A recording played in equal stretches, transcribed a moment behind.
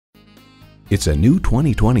It's a new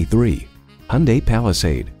 2023 Hyundai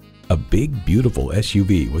Palisade, a big, beautiful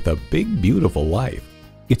SUV with a big, beautiful life.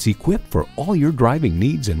 It's equipped for all your driving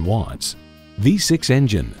needs and wants. V6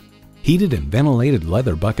 engine, heated and ventilated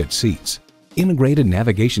leather bucket seats, integrated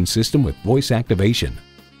navigation system with voice activation,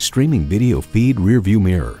 streaming video feed rear view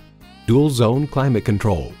mirror, dual zone climate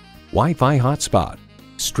control, Wi-Fi hotspot,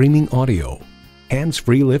 streaming audio,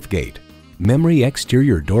 hands-free liftgate, memory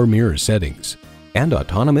exterior door mirror settings, and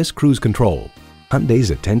autonomous cruise control. Hyundai's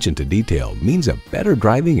attention to detail means a better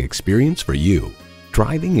driving experience for you.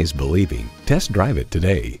 Driving is believing. Test drive it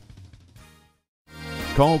today.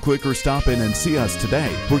 Call, click, or stop in and see us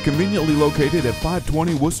today. We're conveniently located at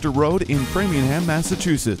 520 Worcester Road in Framingham,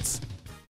 Massachusetts.